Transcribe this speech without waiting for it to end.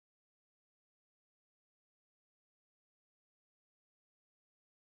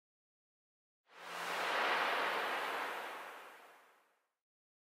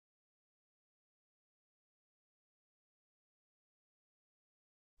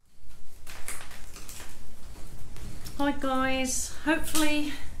Hi guys,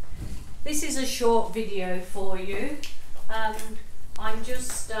 hopefully this is a short video for you. I'm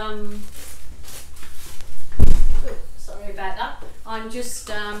just sorry about that. I'm just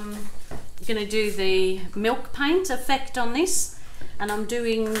gonna do the milk paint effect on this, and I'm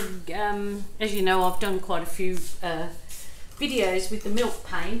doing as you know, I've done quite a few videos with the milk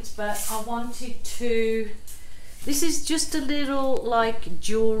paint, but I wanted to, this is just a little like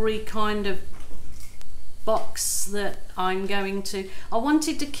jewelry kind of box that I'm going to, I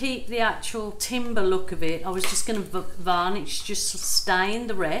wanted to keep the actual timber look of it. I was just going to varnish, just stain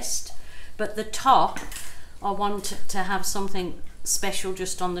the rest, but the top I want to have something special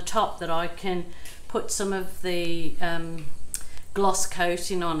just on the top that I can put some of the gloss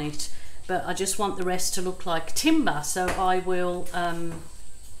coating on it, but I just want the rest to look like timber, so I will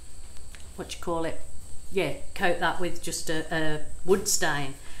what you call it, yeah, coat that with just a wood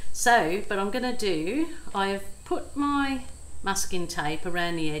stain. So, but I'm going to do, I have put my masking tape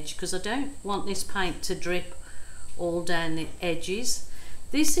around the edge because I don't want this paint to drip all down the edges.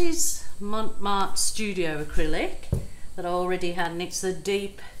 This is Mont Studio acrylic that I already had, and it's the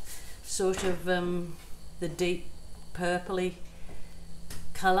deep sort of the deep purpley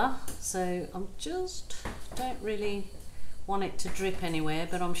colour. So I'm just, don't really want it to drip anywhere,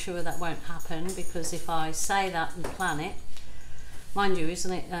 but I'm sure that won't happen because if I say that and plan it, mind you,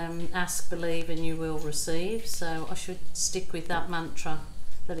 isn't it, ask, believe and you will receive, so I should stick with that mantra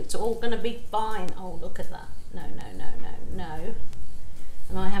that it's all going to be fine. Oh, look at that. No, no, no, no, no.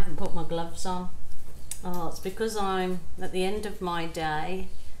 And I haven't put my gloves on. Oh, it's because I'm at the end of my day.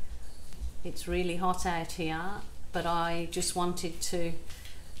 It's really hot out here, but I just wanted to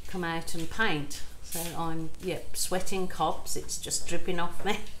come out and paint. So I'm, yep, sweating cobs. It's just dripping off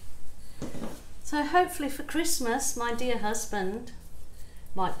me. So hopefully for Christmas, my dear husband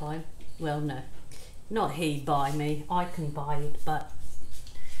might buy, well no, not he buy me, I can buy it, but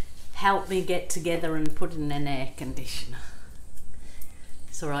help me get together and put in an air conditioner.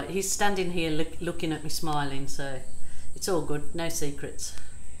 It's alright, he's standing here looking at me smiling, so it's all good, no secrets.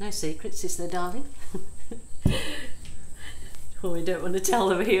 No secrets, is there, darling? Oh, we don't want to tell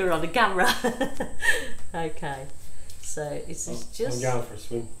them here on the camera. Okay, so it's just... I'm going for a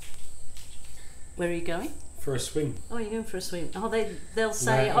swim. Where are you going? For a swim. Oh, you're going for a swim. Oh, they'll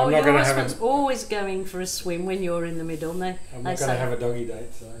say, no, oh, your husband's always going for a swim when you're in the middle. I'm not going to have a doggy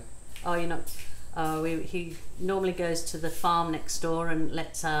date, so... Oh, you're not... Oh, he normally goes to the farm next door and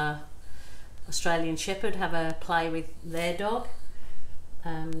lets our Australian Shepherd have a play with their dog.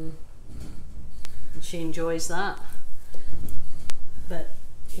 She enjoys that. But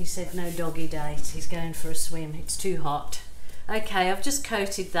he said no doggy date. He's going for a swim. It's too hot. Okay, I've just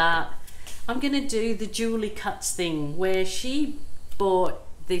coated that. I'm going to do the Julie Cuts thing where she bought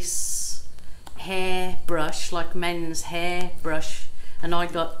this hair brush, like men's hair brush, and I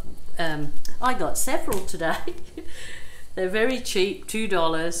got several today. They're very cheap,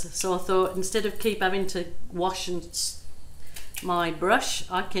 $2. So I thought instead of keep having to wash my brush,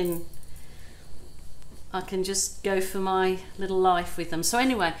 I can just go for my little life with them. So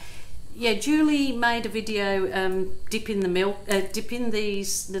anyway, yeah, Julie made a video dipping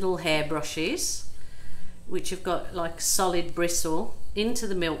these little hair brushes, which have got like solid bristle, into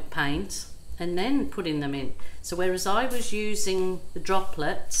the milk paint and then putting them in. So whereas I was using the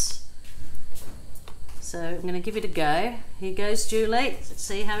droplets, so I'm going to give it a go. Here goes, Julie. Let's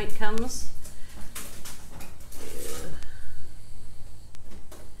see how it comes.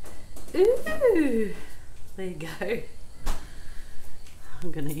 Ooh, there you go. I'm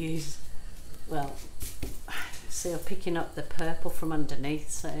going to use, well, see, I'm picking up the purple from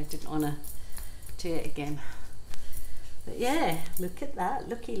underneath, so I didn't want to do it again. But yeah, look at that,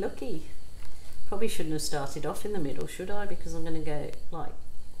 looky, looky. Probably shouldn't have started off in the middle, should I? Because I'm going to go like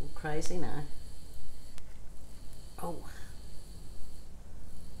all crazy now. Oh.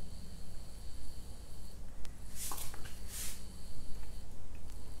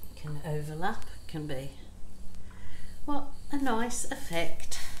 Can overlap, can be. What a nice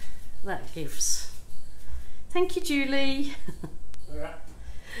effect that gives. Thank you, Julie. Alright.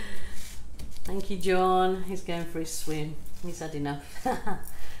 Thank you, John. He's going for his swim. He's had enough.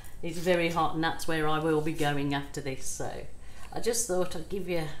 It's very hot and that's where I will be going after this. So I just thought I'd give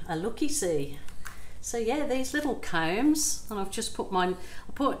you a looky see. So yeah, these little combs, and I've just put mine,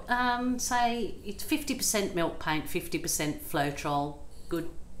 I put say it's 50% milk paint, 50% floetrol, good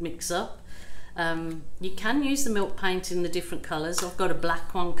mix up. You can use the milk paint in the different colours. I've got a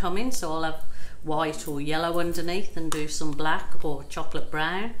black one coming, so I'll have white or yellow underneath and do some black or chocolate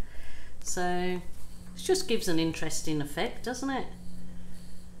brown. So it just gives an interesting effect, doesn't it?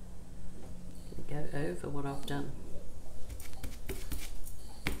 Go over what I've done.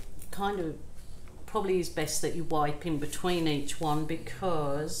 kind of probably is best that you wipe in between each one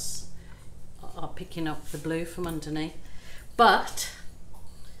because I'm picking up the blue from underneath. But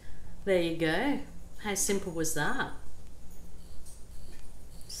there you go. How simple was that?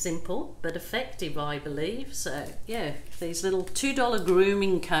 Simple but effective, I believe. So yeah, these little $2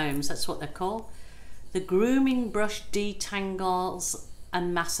 grooming combs, that's what they're called. The grooming brush detangles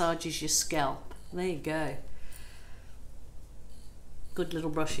and massages your scalp. There you go. Good little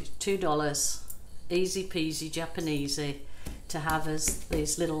brushes, $2. Easy peasy Japanesey to have as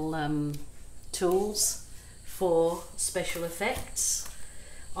these little tools for special effects.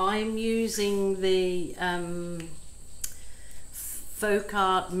 I'm using the Folk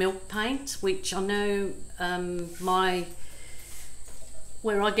Art milk paint, which I know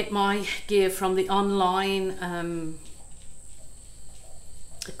where I get my gear from, the online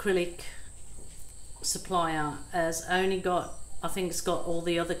acrylic supplier, has only got, I think it's got all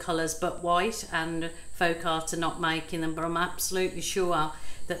the other colours but white, and Folk Art are not making them, but I'm absolutely sure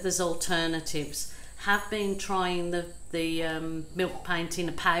that there's alternatives. Have been trying the milk paint in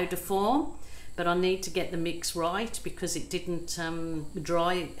a powder form, but I need to get the mix right because it didn't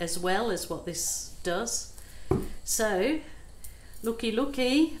dry as well as what this does. So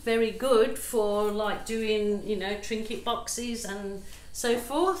looky, very good for like doing, you know, trinket boxes and so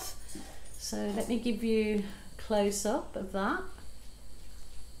forth. So let me give you a close up of that.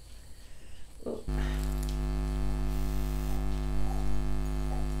 Oh.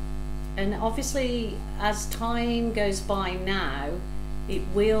 And obviously as time goes by now, it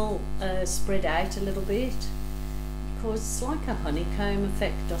will spread out a little bit because it's like a honeycomb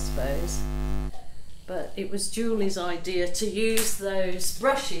effect, I suppose. But it was Julie's idea to use those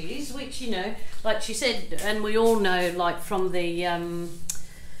brushes, which, you know, like she said, and we all know, like from the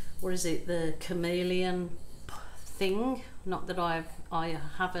what is it, the chameleon thing, not that I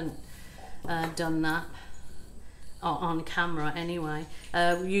haven't done that on camera anyway,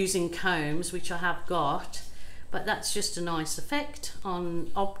 using combs, which I have got, but that's just a nice effect on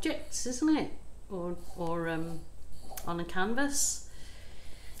objects, isn't it, or on a canvas.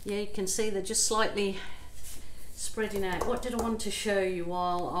 Yeah, you can see they're just slightly spreading out. What did I want to show you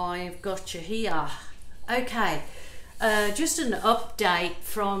while I've got you here? Okay, just an update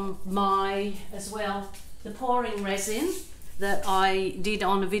from my, as well, the pouring resin that I did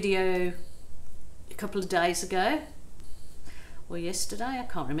on a video a couple of days ago, or yesterday, I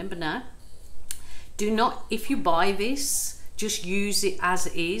can't remember now. Do not, if you buy this, just use it as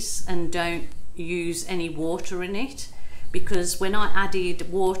is and don't use any water in it, because when I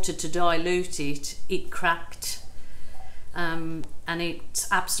added water to dilute it, it cracked, and it's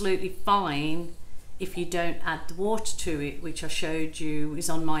absolutely fine if you don't add the water to it, which I showed you is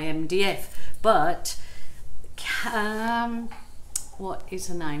on my MDF. But what is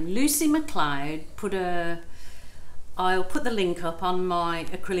her name? Lucy McLeod put I'll put the link up on my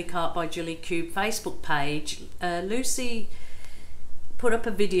Acrylic Art by Gilly Kube Facebook page. Lucy put up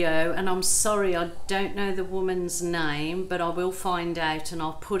a video, and I'm sorry I don't know the woman's name, but I will find out and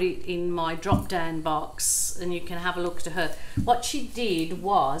I'll put it in my drop down box and you can have a look at her. What she did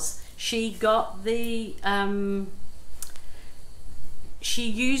was she got the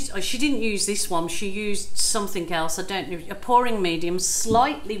she didn't use this one, she used something else, I don't know, a pouring medium,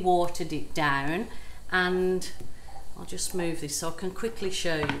 slightly watered it down, and I'll just move this so I can quickly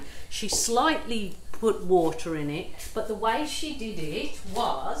show you. She slightly put water in it, but the way she did it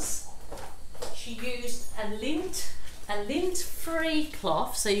was she used a lint-free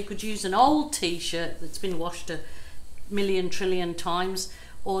cloth, so you could use an old t-shirt that's been washed a million trillion times,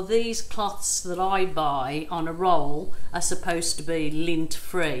 or these cloths that I buy on a roll are supposed to be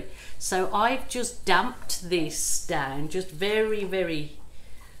lint-free. So I've just damped this down, just very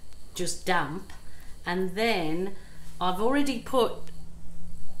just damp, and then I've already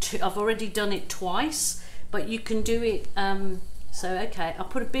done it twice, but you can do it, so okay, I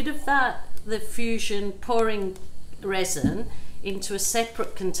put a bit of the Fusion pouring resin into a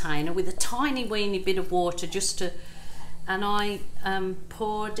separate container with a tiny weeny bit of water just to, and I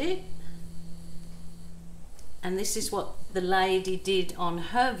poured it, and this is what the lady did on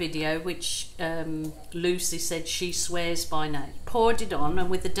her video, which Lucy said she swears by now. Poured it on,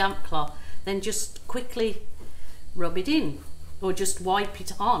 and with a damp cloth, then just quickly rub it in, or just wipe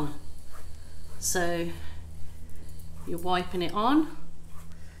it on. So you're wiping it on,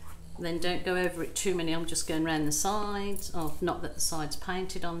 then don't go over it too many. I'm just going around the sides. Oh, not that the sides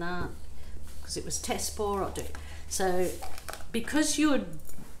painted on that, because it was test pour. I'll do it. So because you're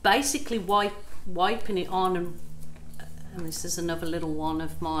basically wiping it on, and this is another little one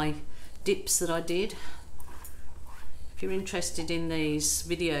of my dips that I did. if you're interested in these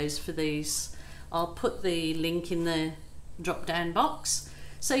videos for these, I'll put the link in the drop down box.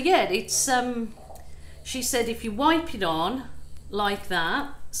 So yeah, it's she said if you wipe it on like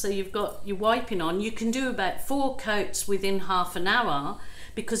that, so you've got your wiping on, you can do about 4 coats within half an hour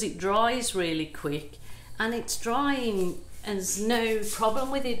because it dries really quick, and it's drying and there's no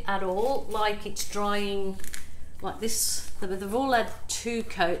problem with it at all. Like, it's drying like this. They've all had 2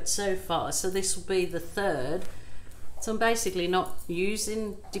 coats so far, so this will be the 3rd. So I'm basically not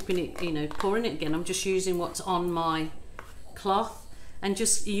using dipping it, you know, pouring it again. I'm just using what's on my cloth, and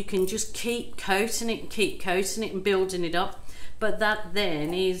just you can just keep coating it and building it up. But that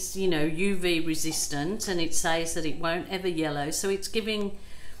then is, you know, UV resistant, and it says that it won't ever yellow, so it's giving,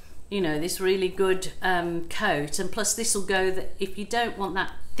 you know, this really good coat. And plus this will go, that if you don't want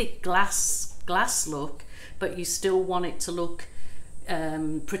that thick glass look, but you still want it to look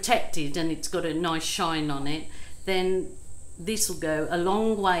protected and it's got a nice shine on it, then this will go a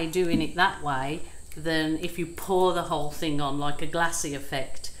long way doing it that way than if you pour the whole thing on like a glassy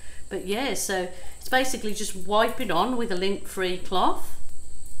effect. But yeah, so it's basically just wipe it on with a lint-free cloth,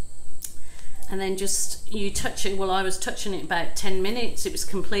 and then just you touch it. Well, I was touching it about 10 minutes, it was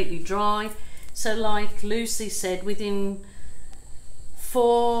completely dry. So like Lucy said, within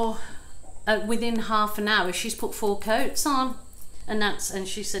half an hour she's put 4 coats on, and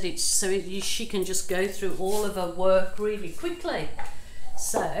she said it's she can just go through all of her work really quickly.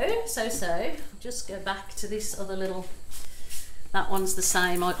 So just go back to this other little, that one's the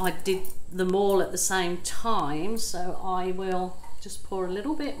same. I did them all at the same time, so I will just pour a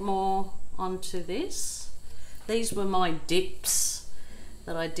little bit more onto this. These were my dips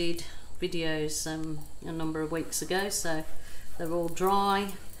that I did videos a number of weeks ago, so they're all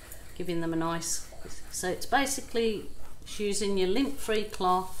dry, giving them a nice, so it's basically using your lint-free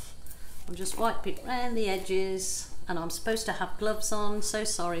cloth. I'll just wipe it around the edges, and I'm supposed to have gloves on, so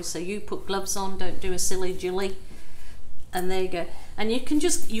sorry. So you put gloves on, don't do a silly Gilly. And there you go. And you can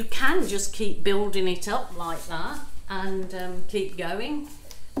just keep building it up like that, and keep going.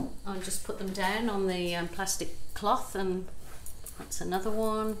 I'll just put them down on the plastic cloth, and that's another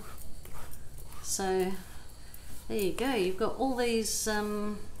one. So there you go, you've got all these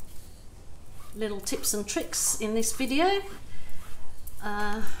little tips and tricks in this video,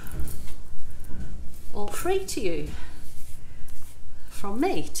 all free to you, from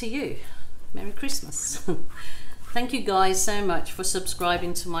me to you. Merry Christmas. Thank you guys so much for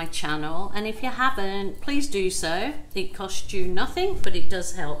subscribing to my channel, and if you haven't, please do so. It costs you nothing, but it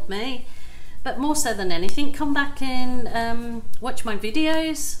does help me. But more so than anything, come back and watch my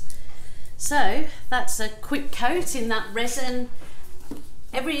videos. So that's a quick coat in that resin.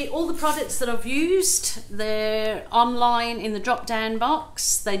 All the products that I've used, they're online in the drop down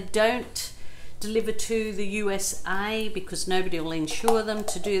box. They don't deliver to the USA because nobody will insure them.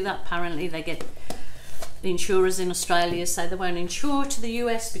 To do that, apparently they get, the insurers in Australia say they won't insure to the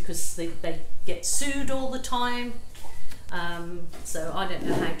US because they get sued all the time. So I don't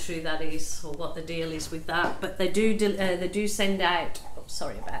know how true that is or what the deal is with that, but they do send out, oh,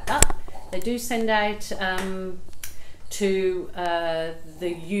 sorry about that, they do send out to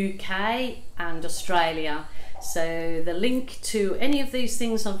the UK and Australia. So the link to any of these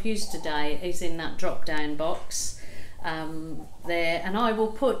things I've used today is in that drop down box there, and I will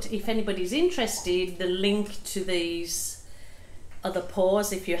put, if anybody's interested, the link to these other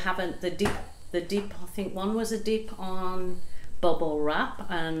pours. If you haven't, the dip, I think one was a dip on bubble wrap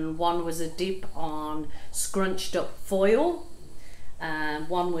and one was a dip on scrunched up foil.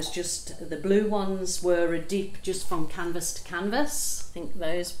 One was just, the blue ones were a dip just from canvas to canvas. I think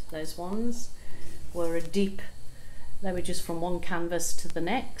those ones were a dip, they were just from one canvas to the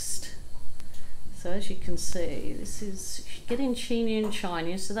next. So as you can see, this is getting sheeny and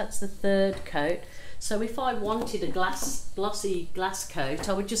shiny, so that's the 3rd coat. So if I wanted a glossy glass coat,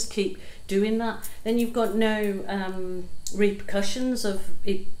 I would just keep doing that. Then you've got no repercussions of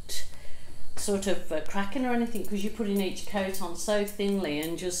it sort of cracking or anything, because you're putting each coat on so thinly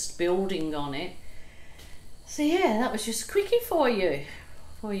and just building on it. So yeah, that was just a quickie for you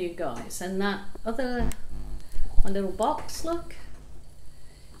guys. And that other, my little box, look,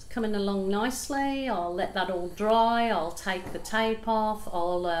 it's coming along nicely. I'll let that all dry, I'll take the tape off,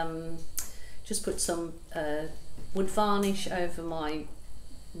 I'll just put some wood varnish over my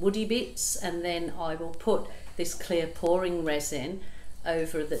woody bits, and then I will put this clear pouring resin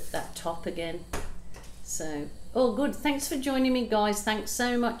over that top again. So all good. Thanks for joining me, guys. Thanks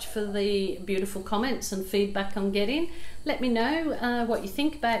so much for the beautiful comments and feedback I'm getting. Let me know what you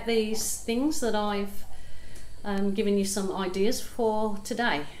think about these things that I've given you some ideas for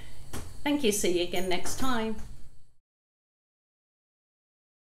today. Thank you. See you again next time.